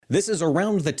This is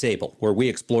Around the Table, where we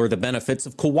explore the benefits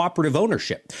of cooperative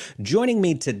ownership. Joining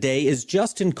me today is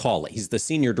Justin Cawley. He's the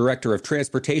Senior Director of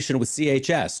Transportation with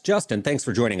CHS. Justin, thanks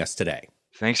for joining us today.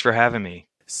 Thanks for having me.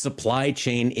 Supply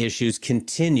chain issues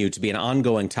continue to be an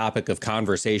ongoing topic of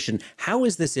conversation. How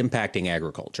is this impacting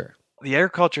agriculture? The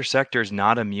agriculture sector is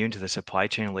not immune to the supply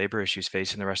chain and labor issues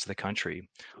facing the rest of the country.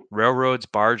 Railroads,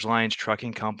 barge lines,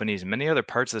 trucking companies, and many other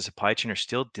parts of the supply chain are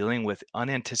still dealing with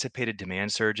unanticipated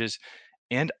demand surges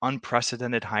and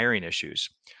unprecedented hiring issues.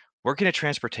 Working a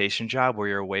transportation job where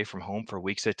you're away from home for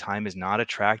weeks at a time is not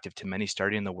attractive to many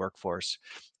starting in the workforce.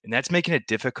 And that's making it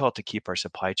difficult to keep our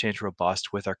supply chains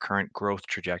robust with our current growth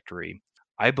trajectory.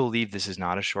 I believe this is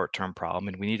not a short term problem,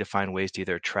 and we need to find ways to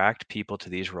either attract people to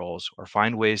these roles or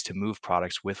find ways to move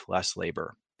products with less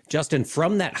labor. Justin,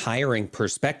 from that hiring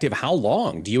perspective, how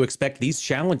long do you expect these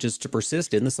challenges to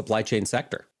persist in the supply chain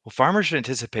sector? Well, farmers should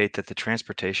anticipate that the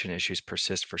transportation issues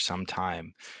persist for some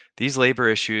time. These labor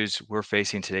issues we're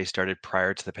facing today started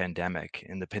prior to the pandemic,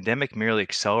 and the pandemic merely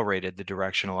accelerated the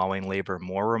direction, allowing labor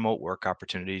more remote work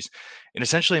opportunities and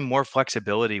essentially more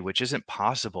flexibility, which isn't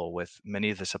possible with many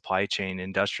of the supply chain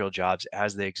industrial jobs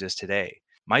as they exist today.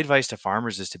 My advice to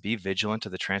farmers is to be vigilant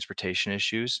of the transportation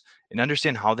issues and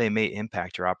understand how they may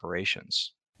impact your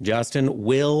operations. Justin,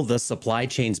 will the supply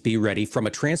chains be ready from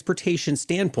a transportation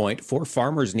standpoint for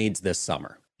farmers' needs this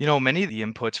summer? Many of the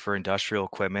inputs for industrial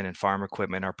equipment and farm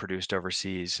equipment are produced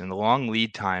overseas, and the long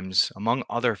lead times, among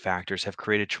other factors, have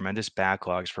created tremendous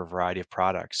backlogs for a variety of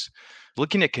products.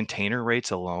 Looking at container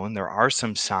rates alone, there are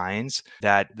some signs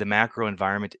that the macro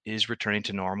environment is returning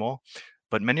to normal,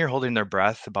 but many are holding their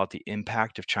breath about the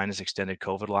impact of China's extended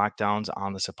COVID lockdowns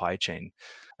on the supply chain.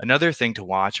 Another thing to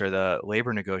watch are the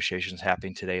labor negotiations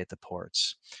happening today at the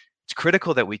ports. It's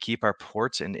critical that we keep our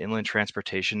ports and inland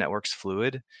transportation networks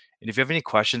fluid. And if you have any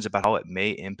questions about how it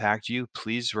may impact you,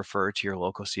 please refer to your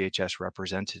local CHS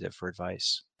representative for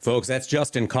advice. Folks, that's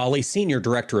Justin Cawley, Senior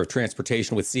Director of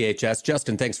Transportation with CHS.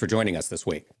 Justin, thanks for joining us this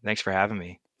week. Thanks for having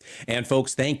me. And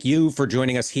folks, thank you for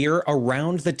joining us here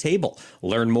around the table.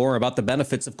 Learn more about the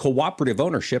benefits of cooperative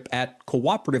ownership at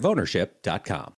cooperativeownership.com.